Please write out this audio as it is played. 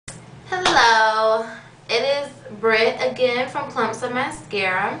Hello, it is Britt again from Clumps of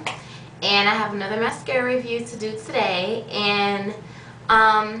Mascara, and I have another mascara review to do today. And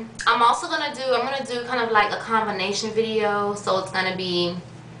I'm gonna do kind of like a combination video. So it's gonna be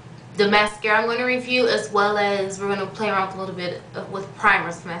the mascara I'm going to review, as well as we're going to play around with a little bit with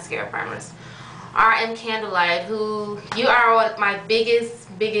primers, mascara primers. Candlelight, who you are one of my biggest,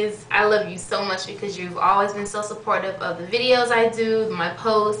 I love you so much because you've always been so supportive of the videos I do, my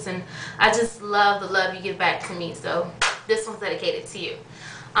posts, and I just love the love you give back to me. So this one's dedicated to you.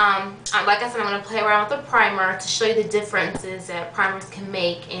 Like I said, I'm going to play around with the primer to show you the differences that primers can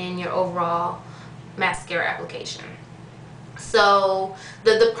make in your overall mascara application. So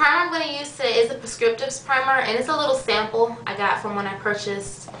the primer I'm going to use today is the Prescriptives primer, and it's a little sample I got from when I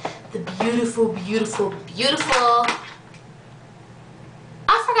purchased the beautiful,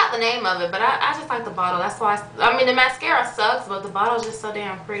 I forgot the name of it, but I just like the bottle. That's why I mean the mascara sucks, but the bottle's just so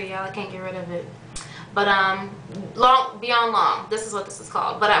damn pretty, y'all. I can't get rid of it. But Beyond Long, this is what this is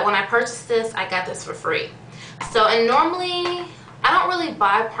called. But when I purchased this, I got this for free. So, and normally I don't really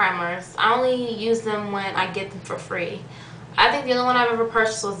buy primers. I only use them when I get them for free. I think the only one I've ever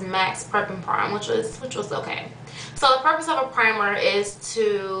purchased was Max Prep and Prime, which was okay. So the purpose of a primer is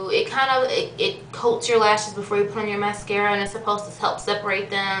to, it coats your lashes before you put on your mascara, and it's supposed to help separate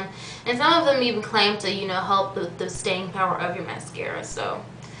them. And some of them even claim to, you know, help the staying power of your mascara. So,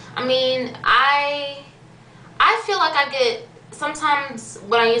 I mean, I feel like I get, sometimes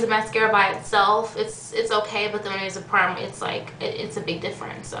when I use a mascara by itself, it's okay, but then when I use a primer, it's like, it's a big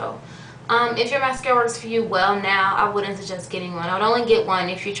difference. So, if your mascara works for you well now, I wouldn't suggest getting one. I would only get one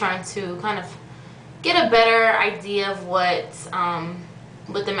if you're trying to kind of get a better idea of what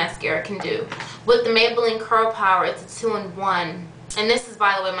the mascara can do. With the Maybelline Curl Power, it's a 2-in-1. And this is,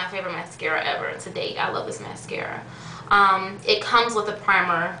 by the way, my favorite mascara ever to date. I love this mascara. It comes with a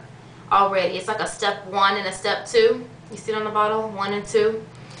primer already. It's like a step 1 and a step 2. You see it on the bottle? 1 and 2.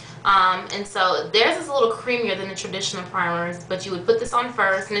 And so theirs is a little creamier than the traditional primers, but you would put this on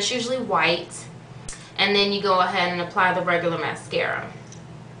first, and it's usually white, and then you go ahead and apply the regular mascara.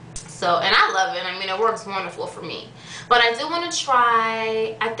 So, and I love it. I mean, it works wonderful for me. But I do want to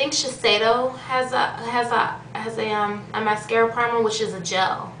try, I think Shiseido has a mascara primer, which is a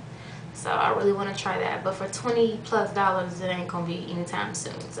gel. So I really want to try that. But for $20+, it ain't gonna be anytime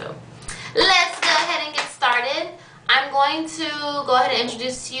soon. So let's go ahead and get started. I'm going to go ahead and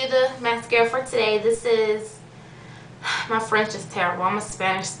introduce to you the mascara for today. This is, my French is terrible. I'm a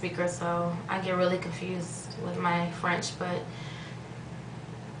Spanish speaker, so I get really confused with my French, but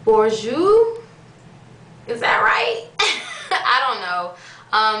Bourjois, is that right? I don't know.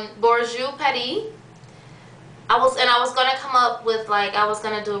 Bourjois Paris. I was gonna come up with, like, I was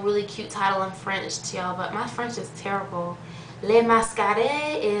gonna do a really cute title in French to y'all, but my French is terrible. Le mascara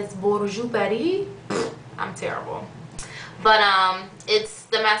is Bourjois Paris. I'm terrible. But it's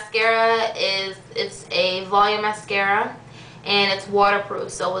the mascara it's a volume mascara, and it's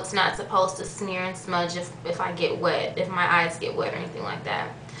waterproof, so it's not supposed to smear and smudge if I get wet, if my eyes get wet or anything like that.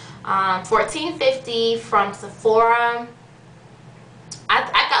 $14.50 from Sephora.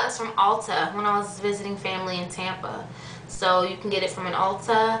 I got this from Ulta when I was visiting family in Tampa. So you can get it from an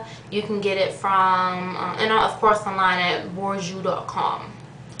Ulta, you can get it from and of course online at bourjois.com.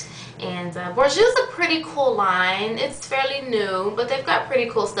 And Bourjois is a pretty cool line. It's fairly new, but they've got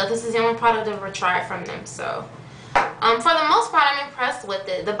pretty cool stuff. This is the only product I've ever tried from them. So, for the most part, I'm impressed with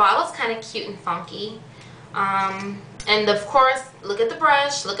it. The bottle's kind of cute and funky. And of course, look at the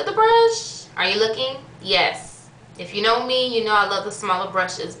brush. Look at the brush. Are you looking? Yes. If you know me, you know I love the smaller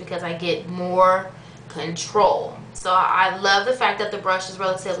brushes because I get more control. So I love the fact that the brush is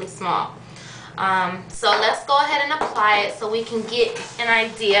relatively small. So let's go ahead and apply it so we can get an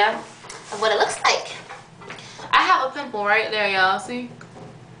idea of what it looks like. I have a pimple right there, y'all. See?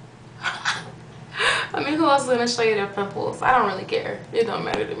 I mean, who else is going to show you their pimples? I don't really care. It don't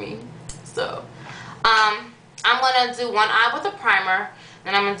matter to me. So, I'm going to do one eye with a primer,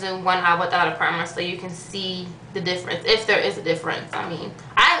 and I'm going to do one eye without a primer so you can see the difference, if there is a difference. I mean,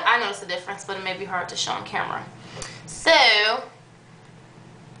 I notice a difference, but it may be hard to show on camera. So,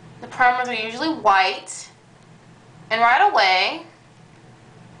 the primers are usually white, and right away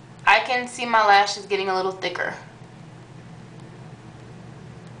I can see my lashes getting a little thicker.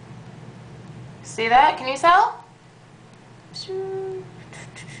 See that? Can you tell?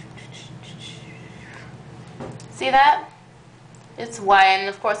 See that? It's white, and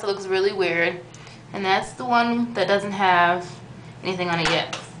of course it looks really weird. And that's the one that doesn't have anything on it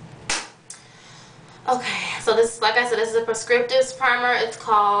yet. Okay, so this, like I said, this is a Prescriptives primer. It's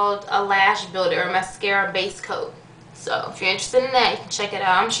called a lash builder, a mascara base coat. So if you're interested in that, you can check it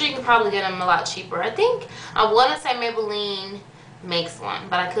out. I'm sure you can probably get them a lot cheaper. I think, I want to say Maybelline makes one,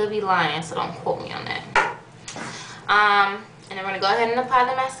 but I could be lying, so don't quote me on that. And then we're going to go ahead and apply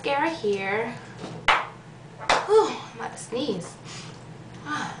the mascara here. Whew, I'm about to sneeze.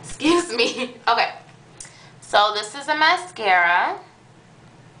 Excuse me. Okay. So this is a mascara.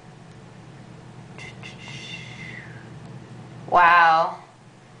 Wow.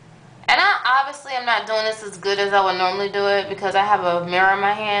 And obviously I'm not doing this as good as I would normally do it because I have a mirror in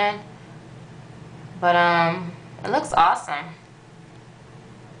my hand. But it looks awesome.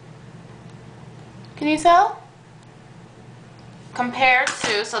 Can you tell? Compared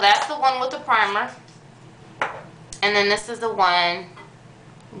to, so that's the one with the primer. And then this is the one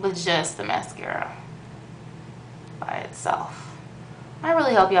with just the mascara by itself. I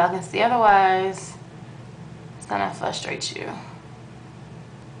really hope y'all can see, otherwise it's gonna frustrate you.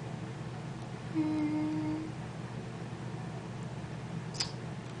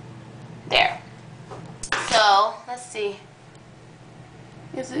 There. So let's see.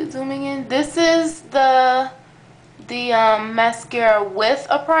 Is it zooming in? This is the mascara with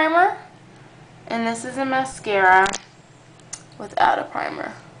a primer, and this is a mascara without a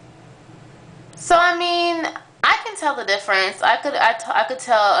primer. So I mean, I can tell the difference. I could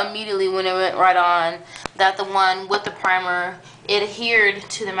tell immediately when it went right on that the one with the primer, it adhered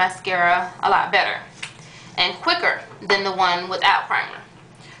to the mascara a lot better and quicker than the one without primer.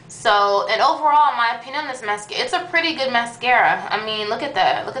 So, and overall, in my opinion, this mascara, it's a pretty good mascara. I mean, look at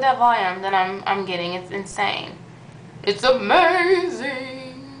that. Look at that volume that I'm getting. It's insane. It's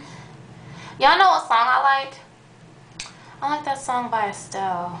amazing. Y'all know what song I like? I like that song by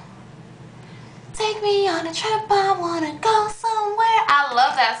Estelle. Take me on a trip, I wanna go somewhere. I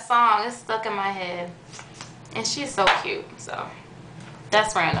love that song. It's stuck in my head. And she's so cute. So,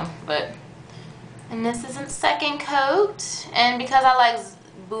 that's random. But, and this is a second coat. And because I like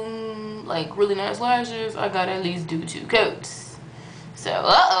boom, like really nice lashes, I gotta at least do 2 coats.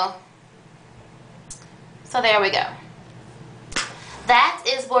 So, So there we go. That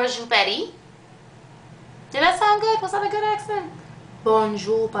is Bourjois Volume. Did that sound good? Was that a good accent?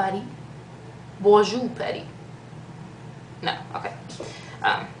 Bonjour, Patty. Bourjois Volume. No, okay.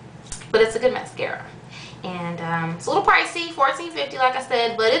 But it's a good mascara. And it's a little pricey, $14.50 like I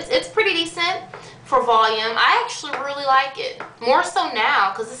said, but it's pretty decent for volume. I actually really like it. More so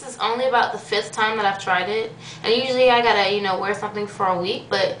now, because this is only about the 5th time that I've tried it. And usually I gotta, you know, wear something for a week,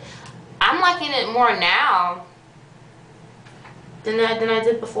 but I'm liking it more now than I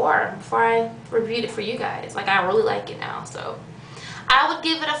did before I reviewed it for you guys. Like, I really like it now, so I would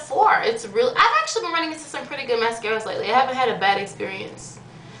give it a 4. It's really, I've actually been running into some pretty good mascaras lately. I haven't had a bad experience.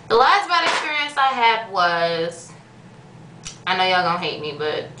 The last bad experience I had was, I know y'all gonna hate me,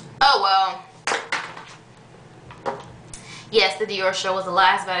 but oh well. Yes, the Dior show was the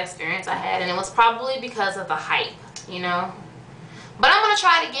last bad experience I had, and it was probably because of the hype, you know. But I'm gonna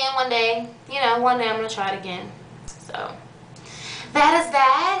try it again one day. You know, one day I'm gonna try it again. So that is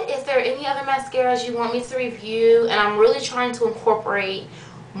that. If there are any other mascaras you want me to review, and I'm really trying to incorporate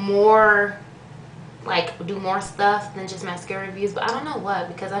more, like do more stuff than just mascara reviews, but I don't know what,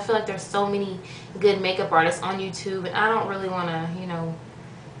 because I feel like there's so many good makeup artists on YouTube, and I don't really want to, you know,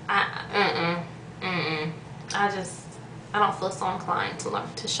 I don't feel so inclined to learn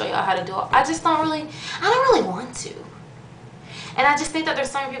to show y'all how to do it. I don't really want to. And I just think that there's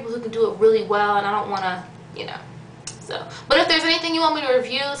some people who can do it really well, and I don't want to, you know. So, but if there's anything you want me to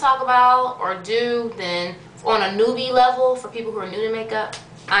review, talk about, or do, then on a newbie level for people who are new to makeup,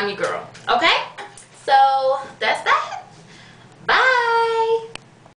 I'm your girl. Okay? So that's that.